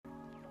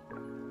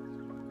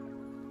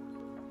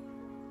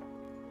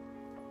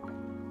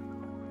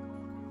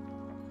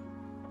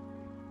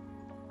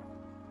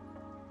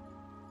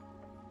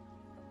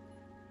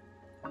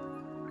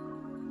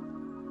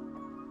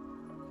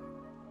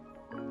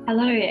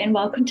Hello, and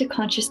welcome to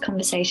Conscious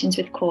Conversations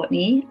with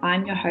Courtney.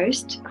 I'm your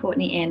host,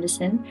 Courtney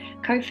Anderson,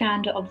 co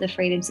founder of the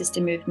Freedom Sister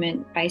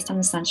movement based on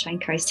the Sunshine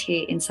Coast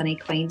here in sunny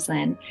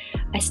Queensland.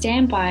 I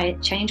stand by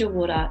change your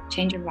water,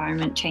 change your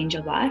environment, change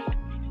your life.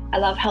 I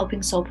love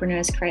helping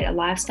soulpreneurs create a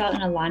lifestyle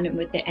in alignment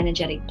with their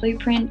energetic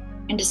blueprint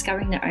and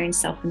discovering their own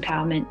self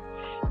empowerment.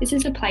 This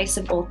is a place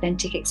of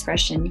authentic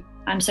expression.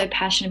 I'm so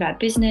passionate about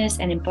business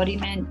and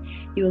embodiment.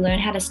 You will learn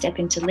how to step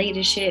into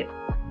leadership,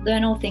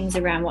 learn all things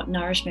around what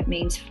nourishment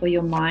means for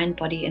your mind,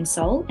 body, and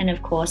soul, and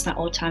of course, my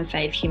all-time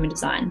fave, human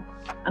design.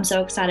 I'm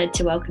so excited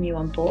to welcome you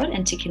on board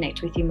and to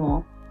connect with you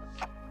more.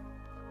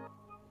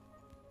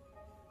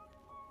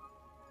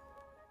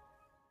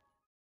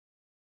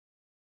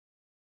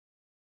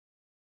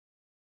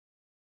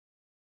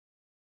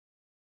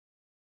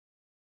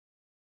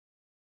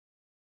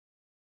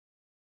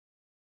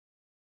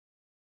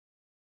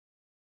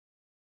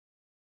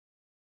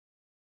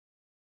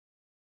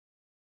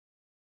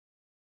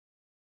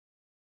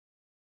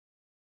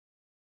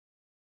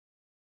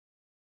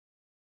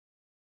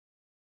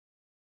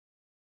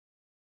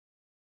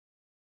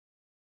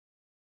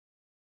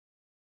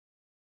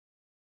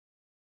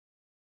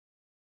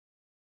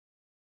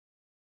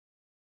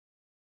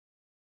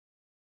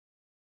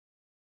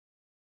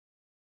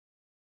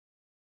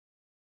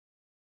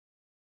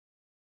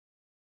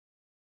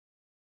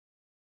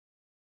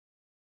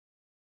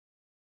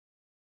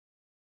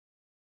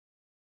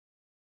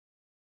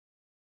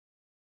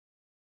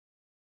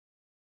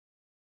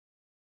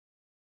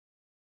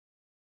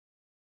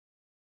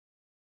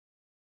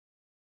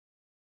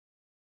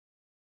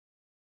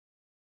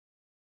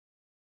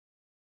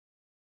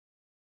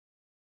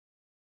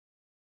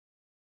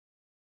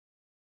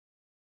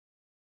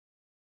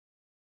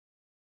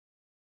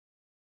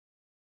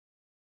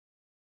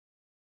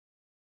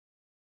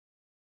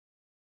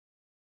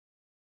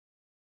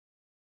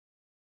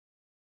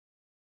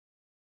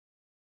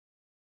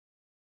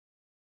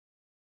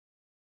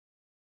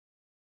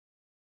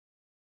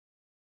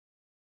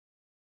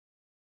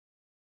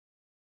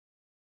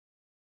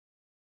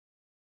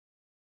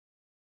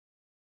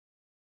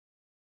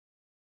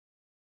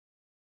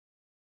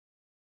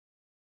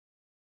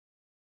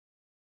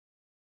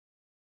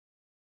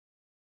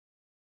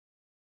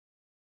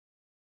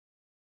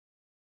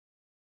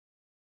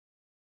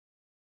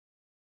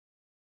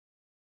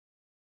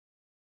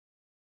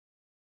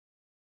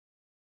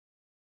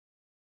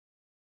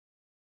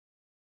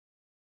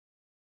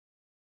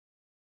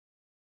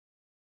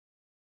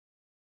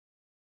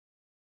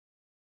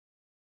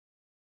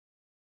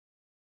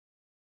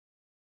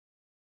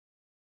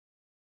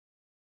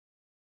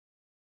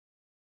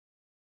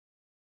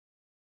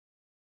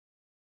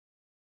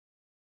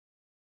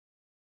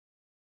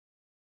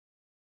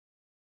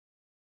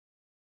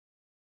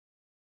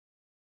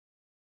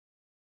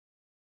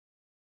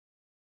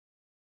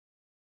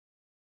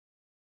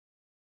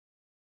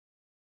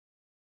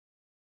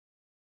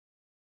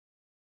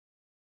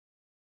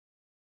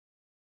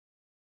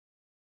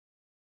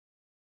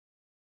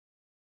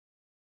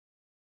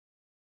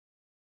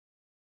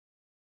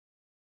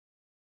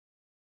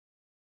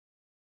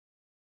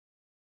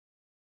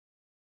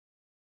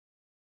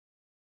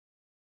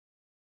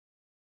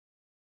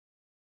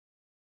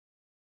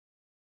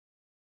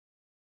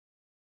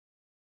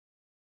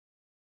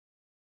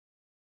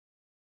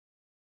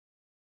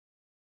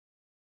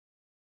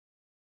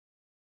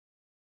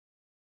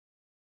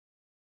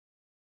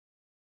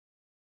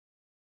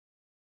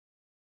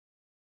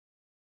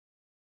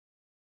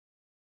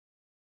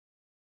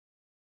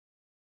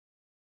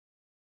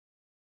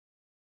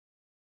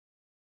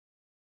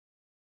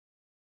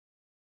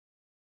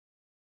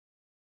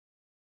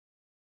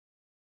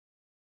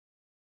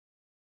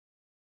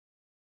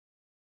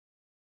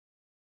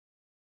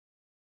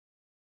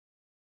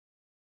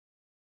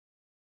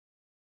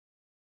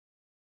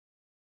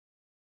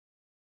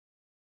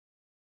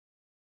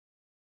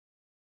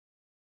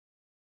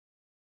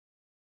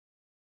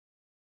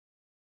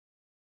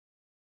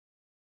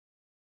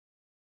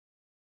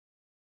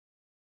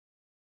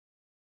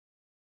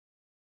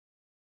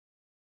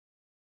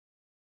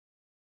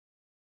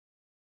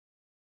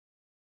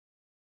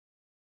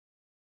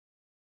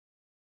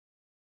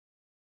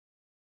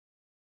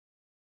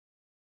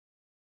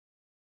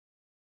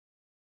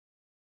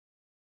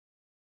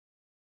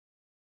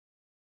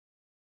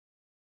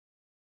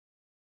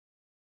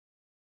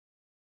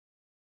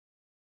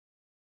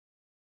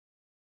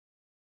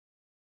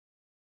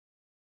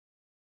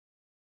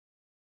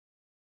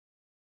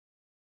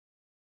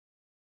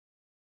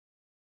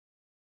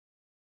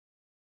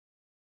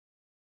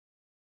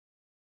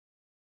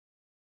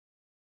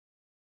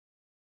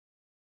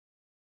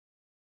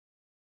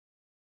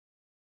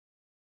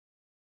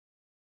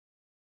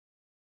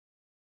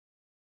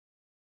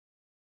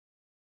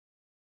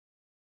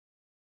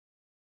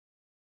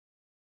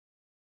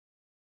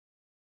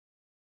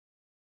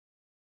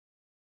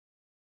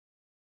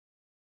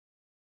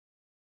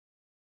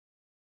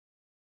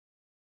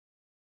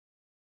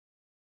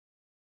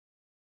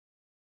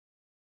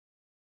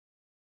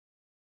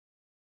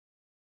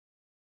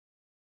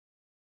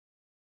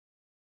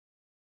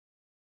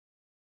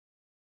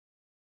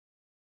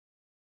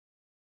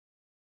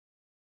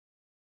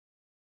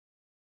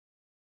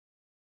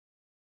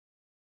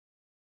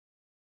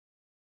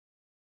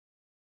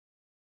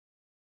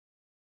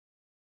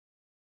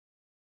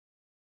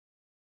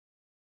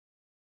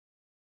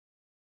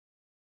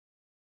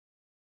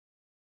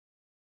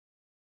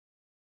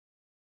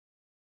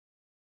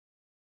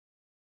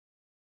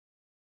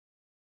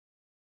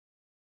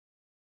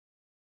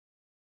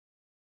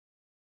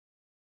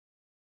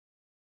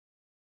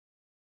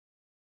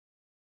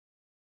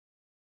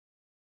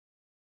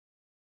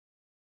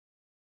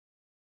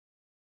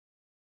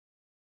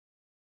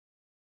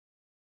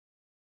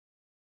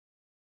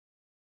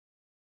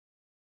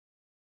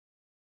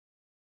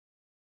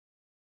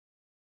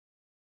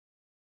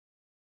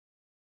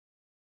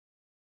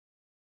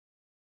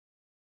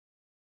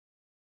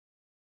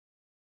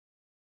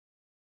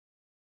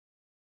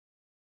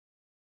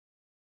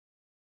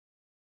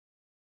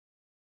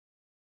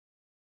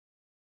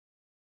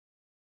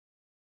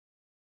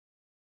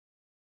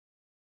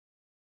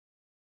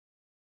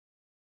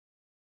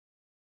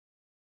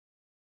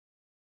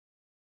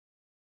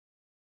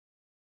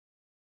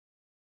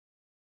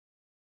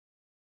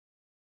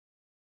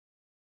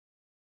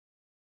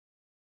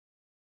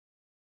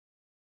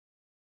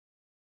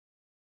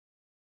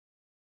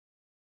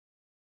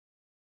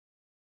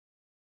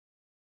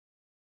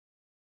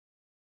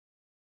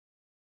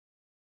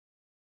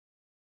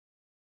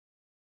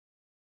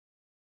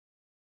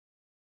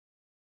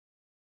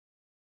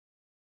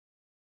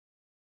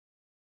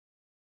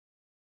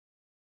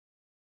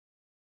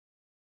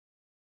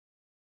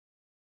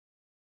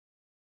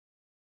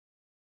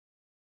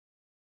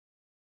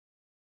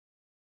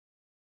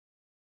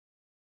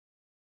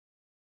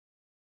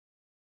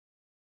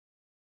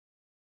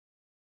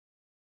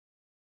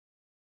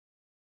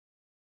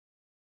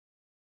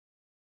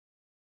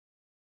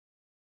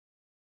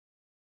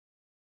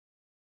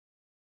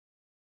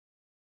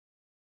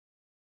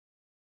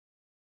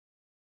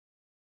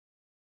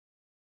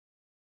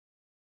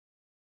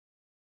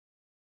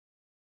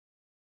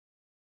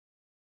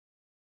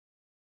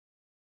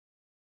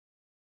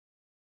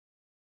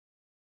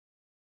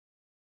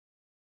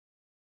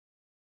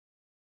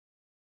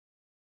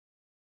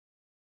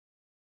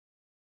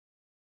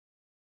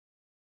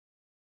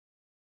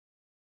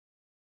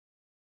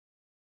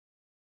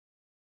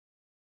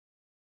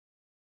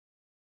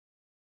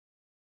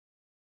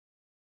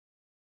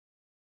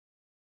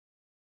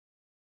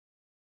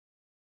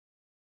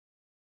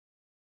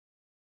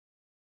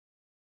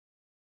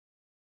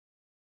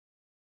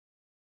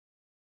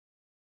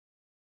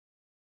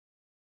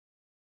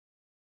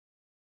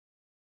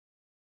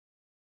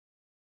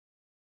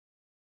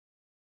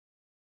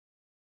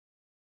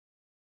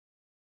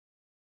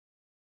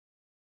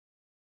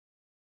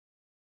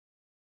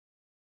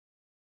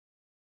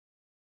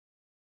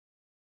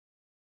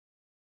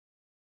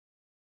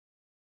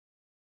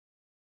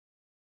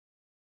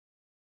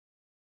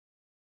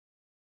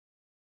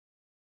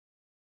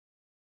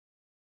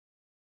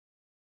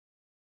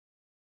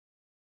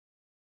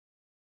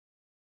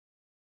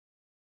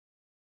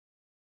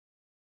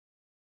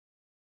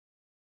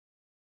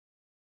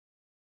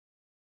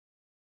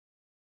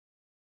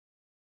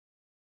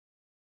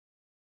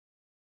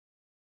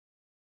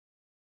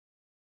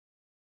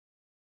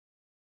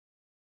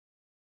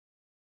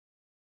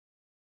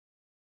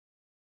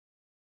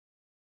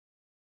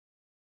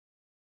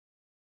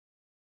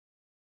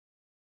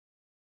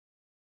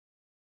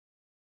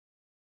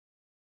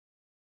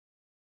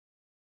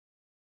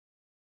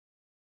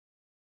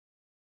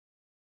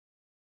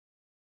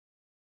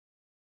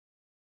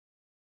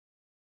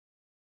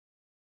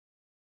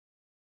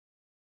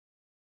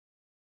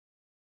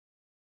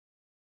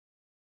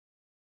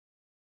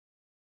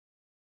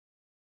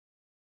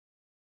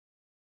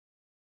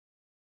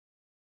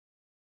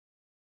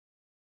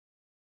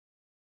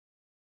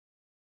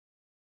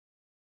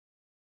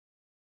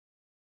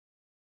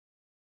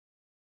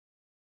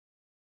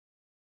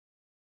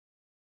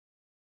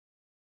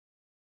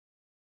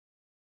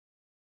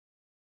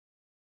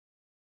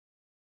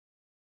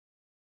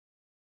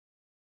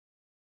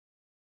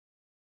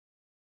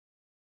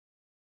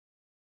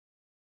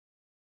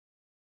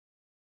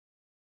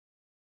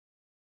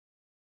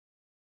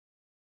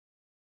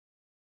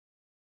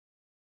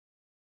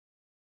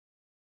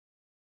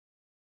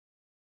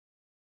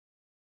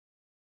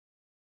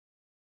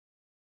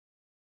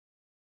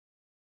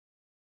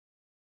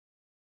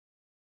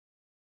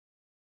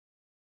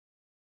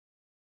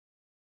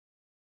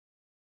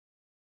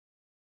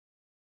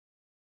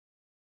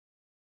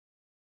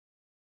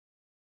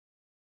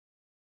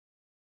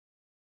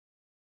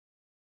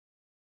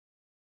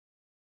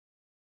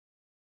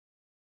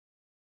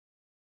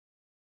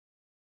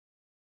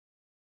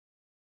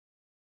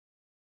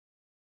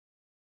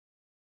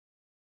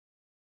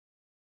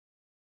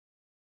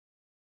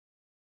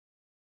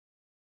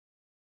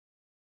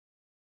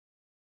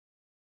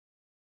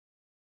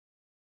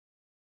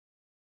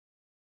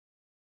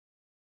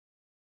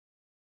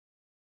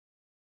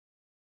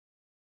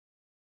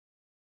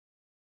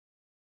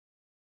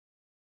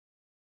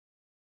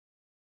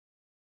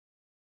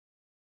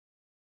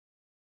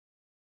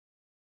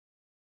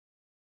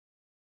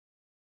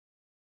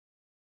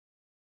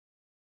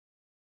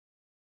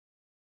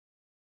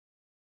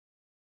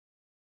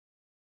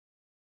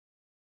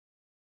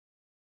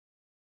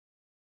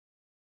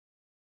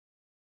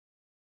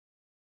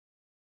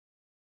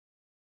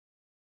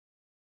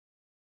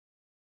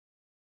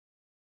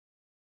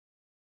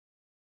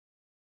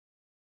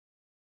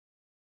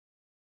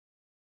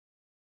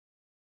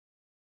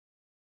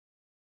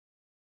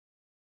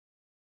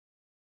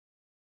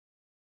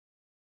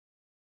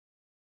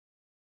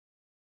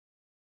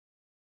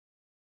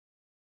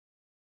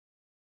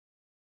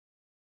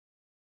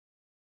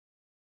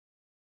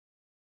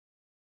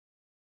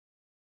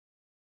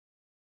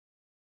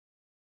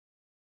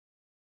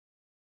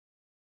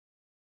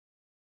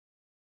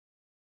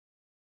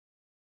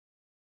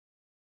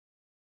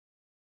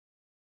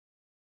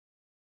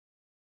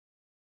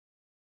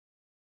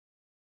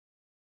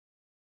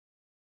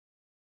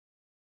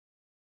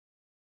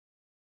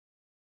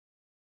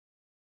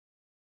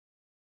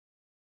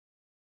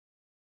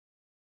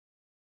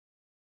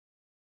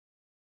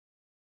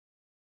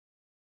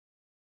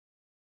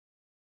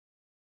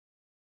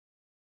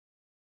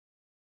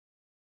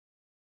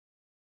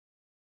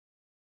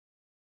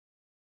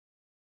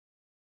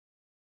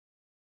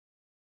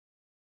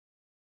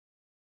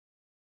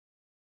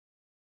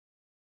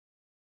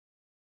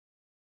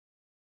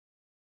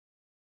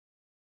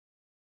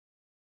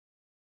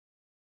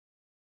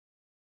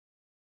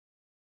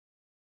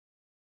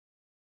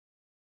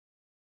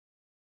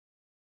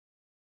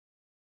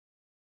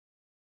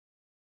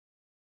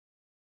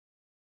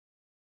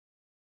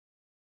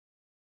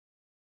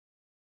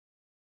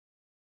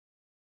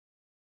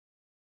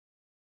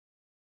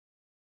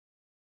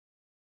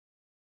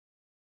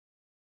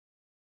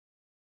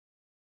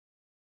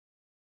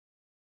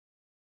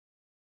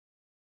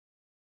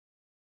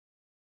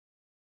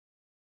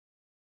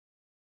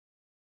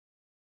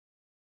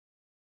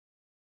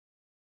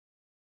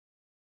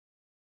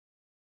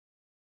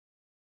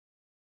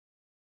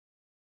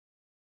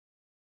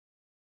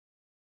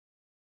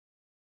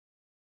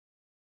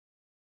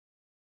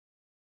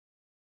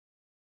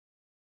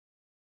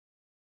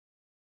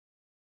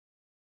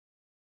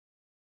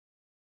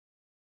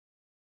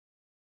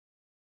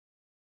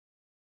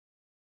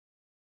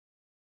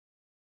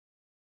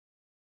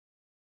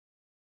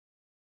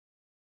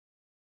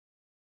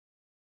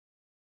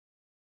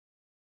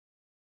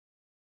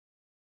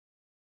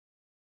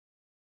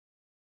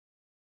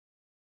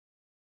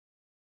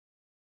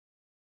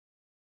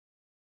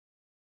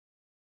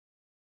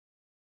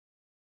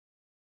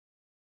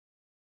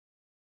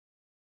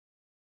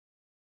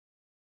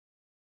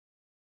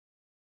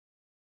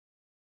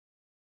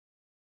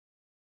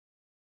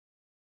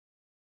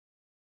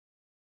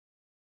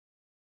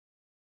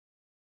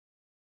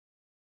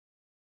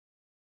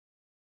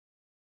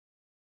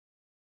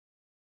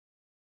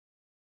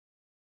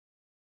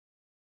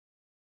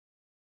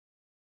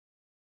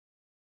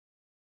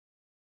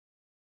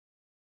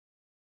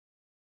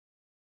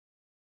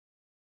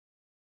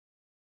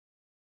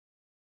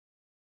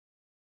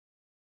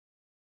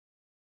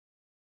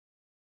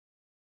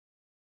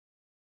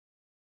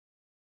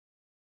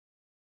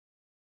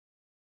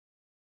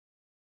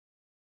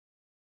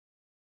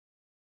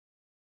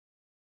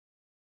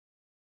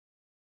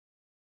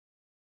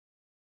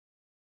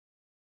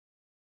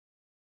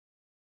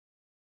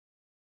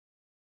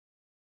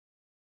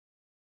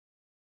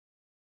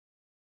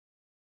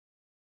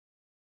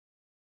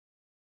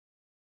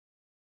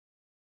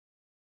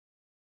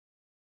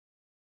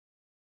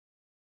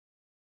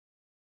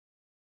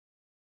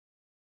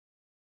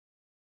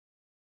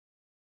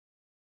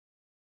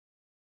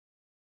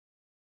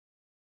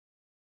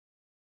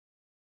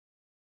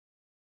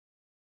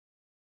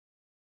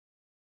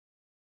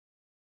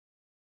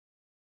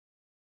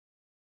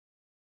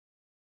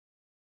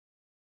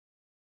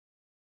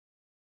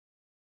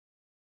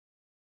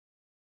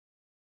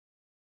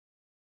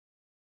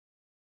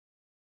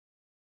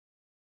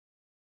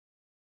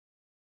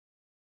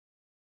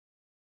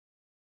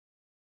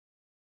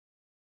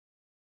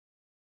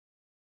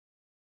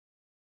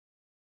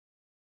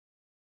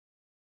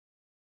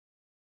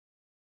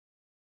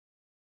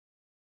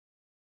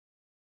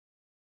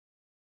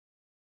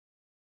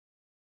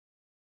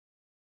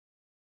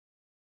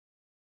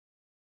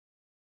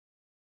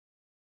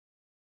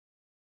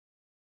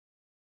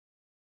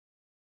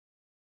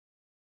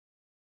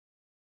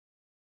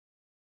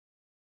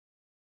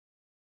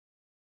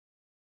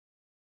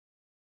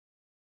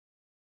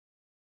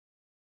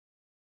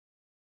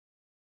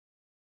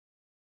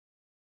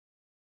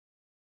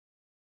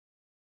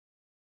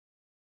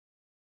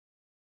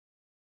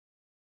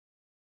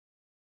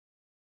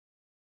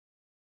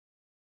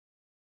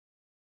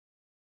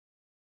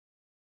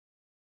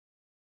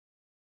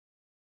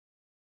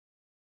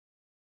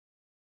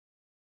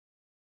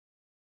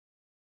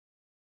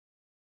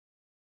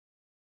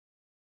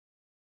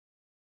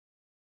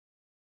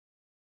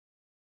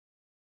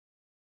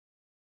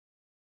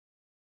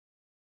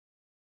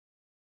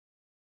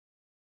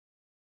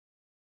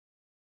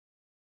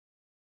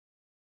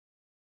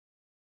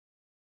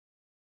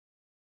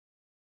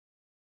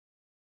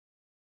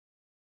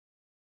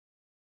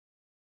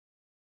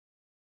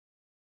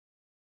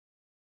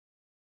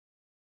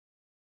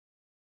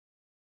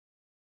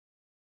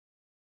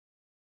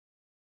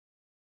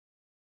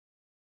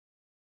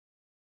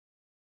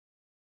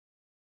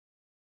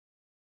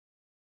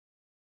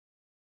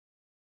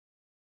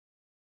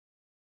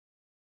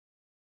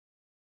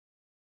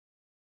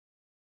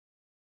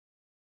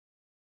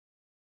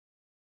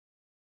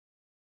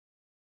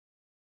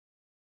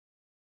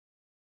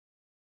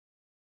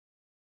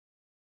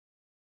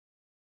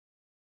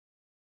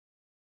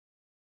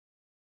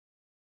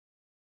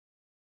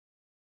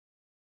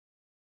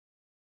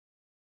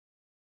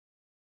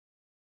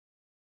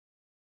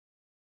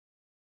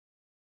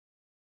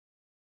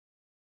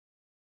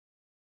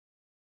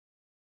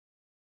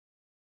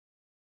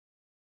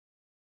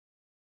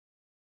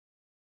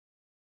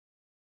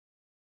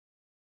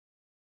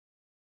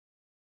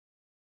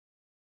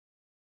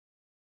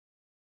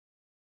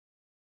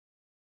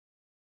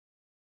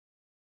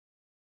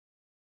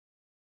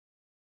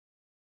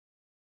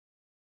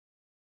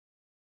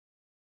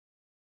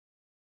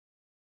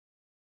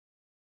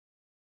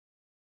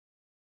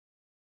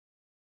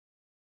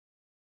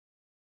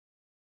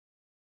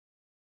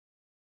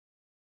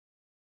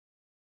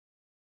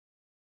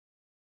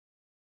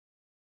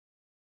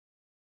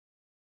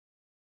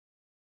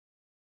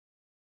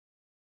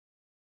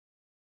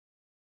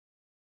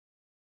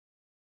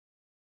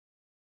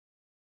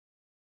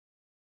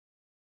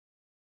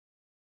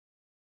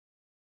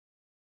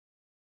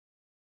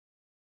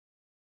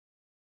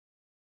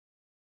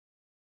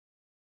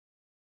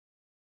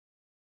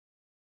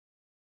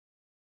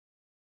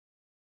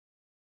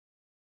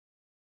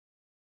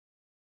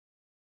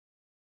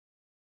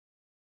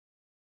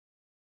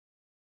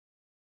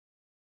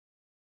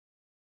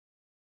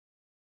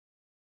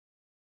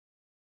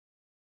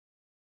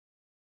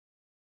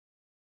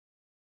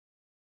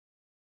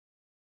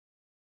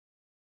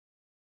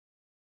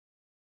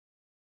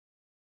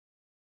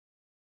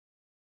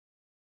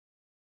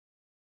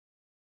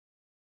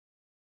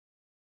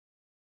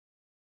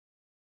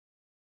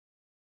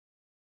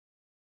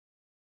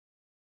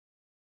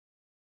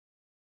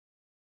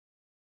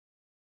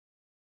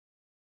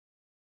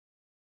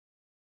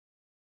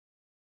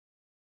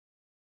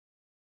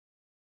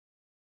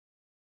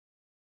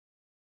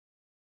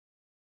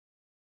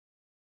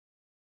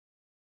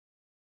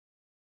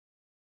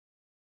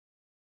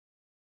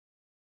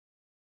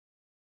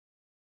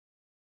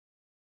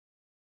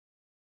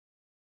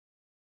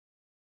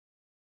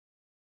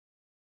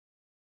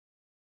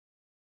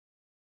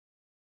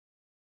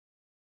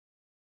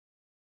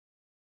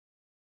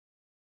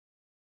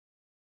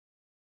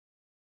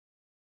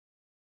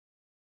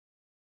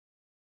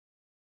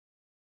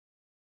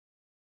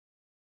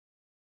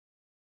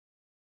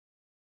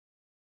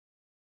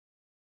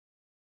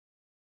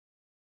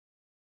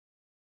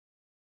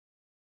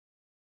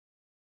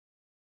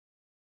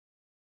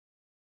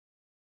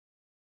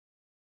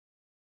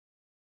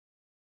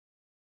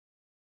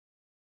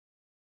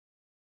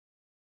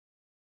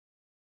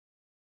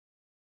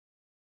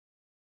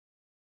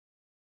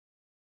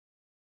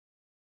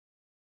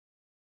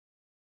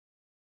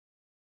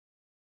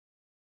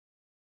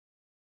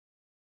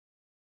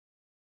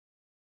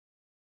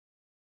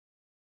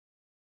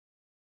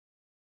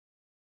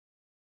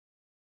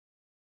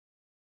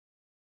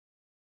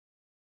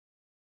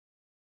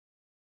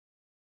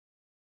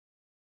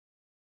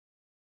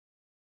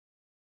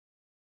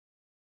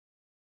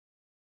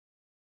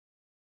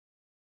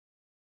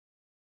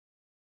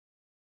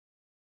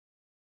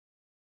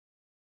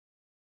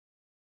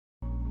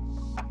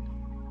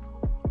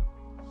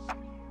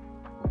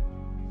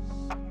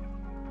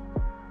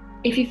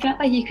 If you felt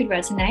like you could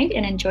resonate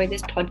and enjoy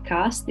this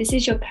podcast, this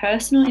is your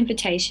personal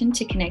invitation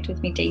to connect with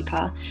me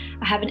deeper.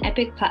 I have an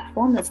epic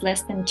platform that's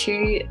less than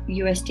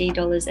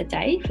 $2 a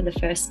day for the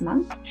first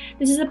month.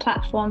 This is a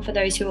platform for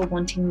those who are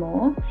wanting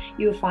more.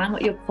 You will find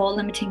what your core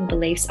limiting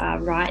beliefs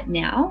are right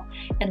now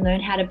and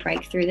learn how to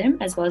break through them,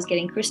 as well as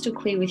getting crystal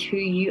clear with who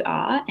you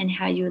are and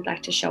how you would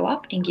like to show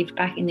up and give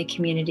back in the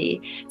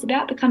community. It's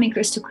about becoming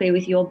crystal clear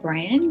with your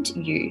brand,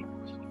 you.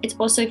 It's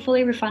also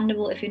fully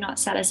refundable if you're not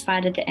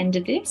satisfied at the end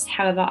of this.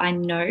 However, I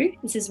know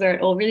this is where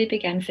it all really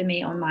began for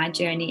me on my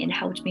journey and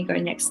helped me go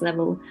next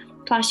level.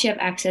 Plus, you have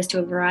access to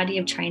a variety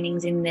of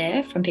trainings in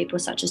there from people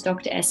such as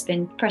Dr.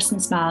 Espen,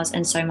 Preston Smiles,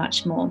 and so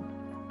much more.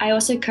 I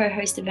also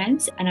co-host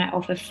events and I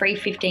offer free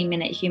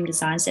 15-minute human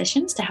design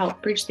sessions to help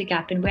bridge the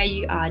gap in where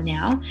you are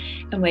now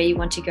and where you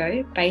want to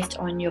go based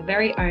on your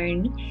very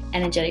own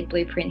energetic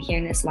blueprint here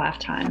in this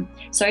lifetime.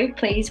 So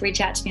please reach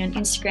out to me on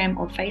Instagram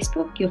or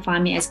Facebook. You'll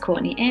find me as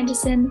Courtney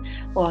Anderson,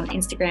 or on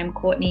Instagram,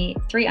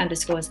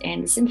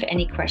 Courtney_Anderson for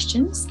any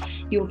questions.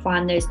 You'll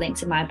find those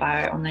links in my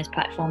bio on those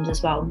platforms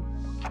as well.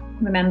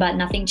 Remember,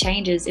 nothing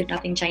changes if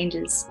nothing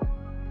changes.